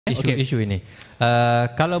isu ini.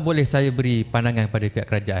 Kalau boleh saya beri pandangan pada pihak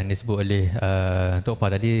kerajaan, disebut oleh Tok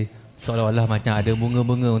Pa tadi, seolah-olah macam ada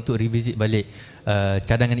bunga-bunga untuk revisit balik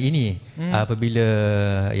cadangan ini apabila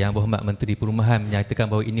Yang Berhormat Menteri Perumahan menyatakan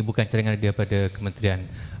bahawa ini bukan cadangan daripada Kementerian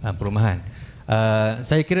Perumahan.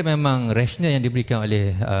 Saya kira memang rasional yang diberikan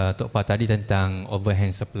oleh Tok Pa tadi tentang overhang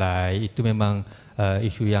supply itu memang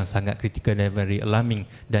isu yang sangat kritikal dan very alarming,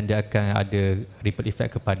 dan dia akan ada ripple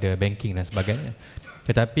effect kepada banking dan sebagainya.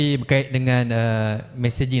 Tetapi berkait dengan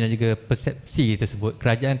messaging dan juga persepsi tersebut,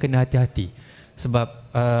 kerajaan kena hati-hati. Sebab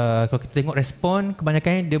kalau kita tengok respon,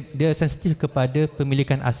 kebanyakan dia sensitif kepada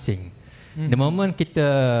pemilikan asing. The moment kita,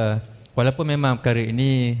 walaupun memang perkara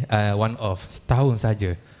ini one off, setahun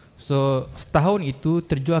saja. So setahun itu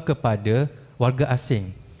terjual kepada warga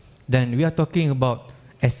asing. Dan we are talking about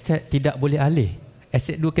aset tidak boleh alih.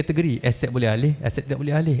 Aset dua kategori, aset boleh alih, aset tidak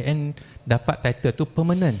boleh alih, and dapat title tu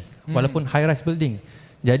permanent walaupun high rise building.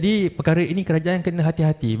 Jadi perkara ini kerajaan kena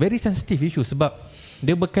hati-hati. Very sensitive issue sebab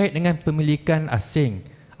dia berkait dengan pemilikan asing.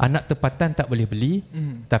 Anak tempatan tak boleh beli,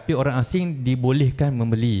 tapi orang asing dibolehkan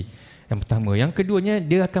membeli. Yang pertama. Yang keduanya,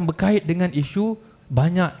 dia akan berkait dengan isu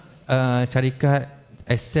banyak syarikat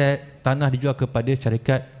aset tanah dijual kepada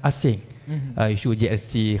syarikat asing. Isu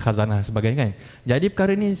JLC, khazanah dan sebagainya kan. Jadi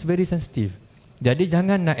perkara ini very sensitive. Jadi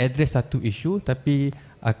jangan nak address satu isu tapi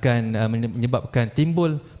akan menyebabkan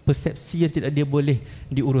timbul persepsi yang tidak dia boleh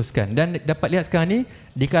diuruskan. Dan dapat lihat sekarang ni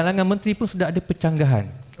di kalangan menteri pun sudah ada pencanggahan.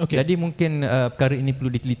 Jadi mungkin perkara ini perlu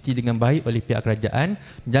diteliti dengan baik oleh pihak kerajaan.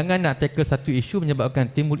 Jangan nak tackle satu isu menyebabkan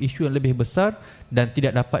timbul isu yang lebih besar dan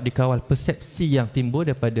tidak dapat dikawal persepsi yang timbul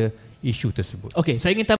daripada isu tersebut. Okey, saya ingin